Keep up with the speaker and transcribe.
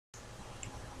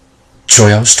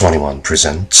Choi House 21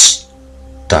 presents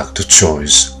Dr.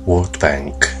 Choi's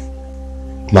WordBank,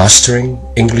 Mastering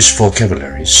English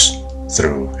Vocabularies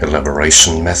through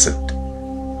Elaboration Method,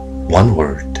 one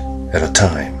word at a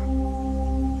time.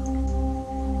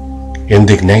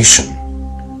 Indignation,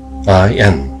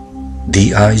 I-N-D-I-G-N-A-T-I-O-N,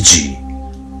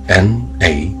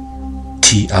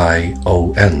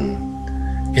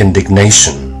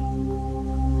 indignation.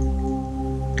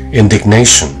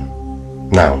 Indignation,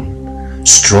 noun,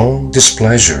 strong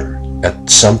displeasure at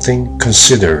something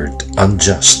considered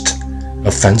unjust,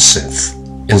 offensive,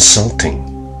 insulting,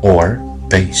 or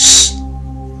base.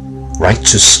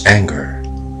 Righteous anger.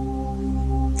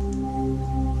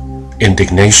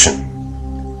 Indignation,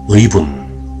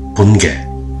 의분, 분개,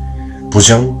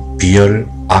 부정, 비열,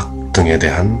 악 등에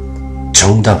대한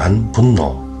정당한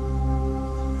분노.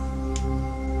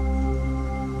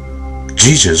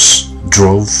 Jesus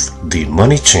drove the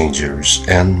money changers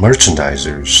and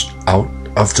merchandisers out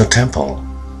of the temple.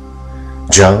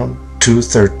 John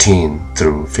 2:13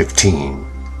 through 15.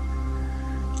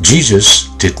 Jesus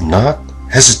did not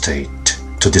hesitate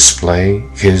to display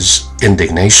his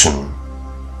indignation.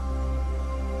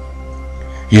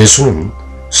 예수는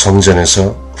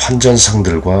성전에서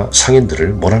환전상들과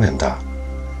상인들을 몰아낸다.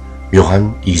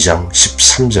 요한 2장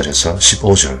 13절에서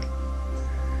 15절.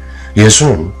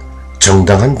 예수는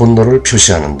정당한 분노를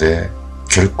표시하는데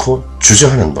결코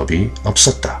주저하는 법이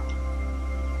없었다.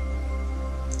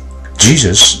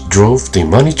 Jesus drove the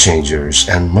money changers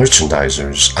and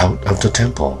merchandisers out of the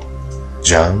temple.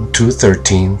 John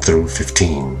 2:13 through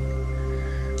 15.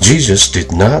 Jesus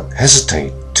did not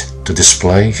hesitate to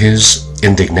display his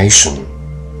indignation.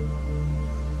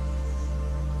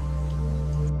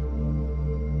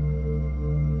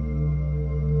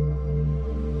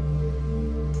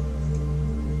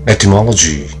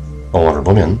 Etymology, 어원을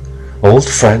보면 Old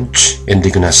French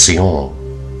indignation,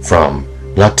 from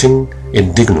Latin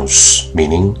indignus,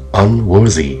 meaning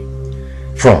unworthy,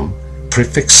 from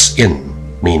prefix in,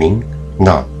 meaning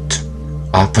not,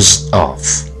 opposite of,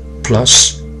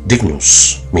 plus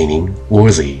dignus, meaning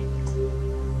worthy.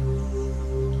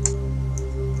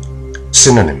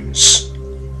 Synonyms: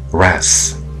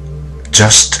 wrath,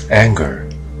 just anger,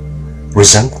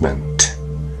 resentment,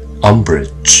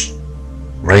 umbrage,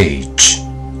 rage,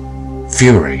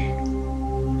 fury,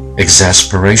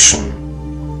 exasperation.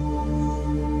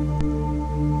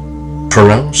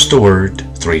 Pronounce the word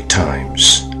 3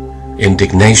 times.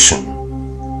 Indignation,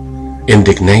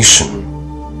 indignation,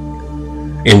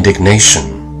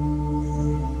 indignation.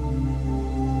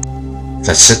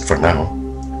 That's it for now.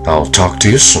 I'll talk to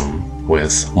you soon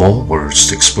with more words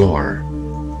to explore.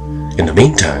 In the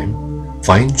meantime,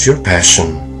 find your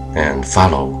passion and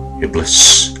follow your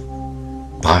bliss.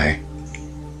 Bye.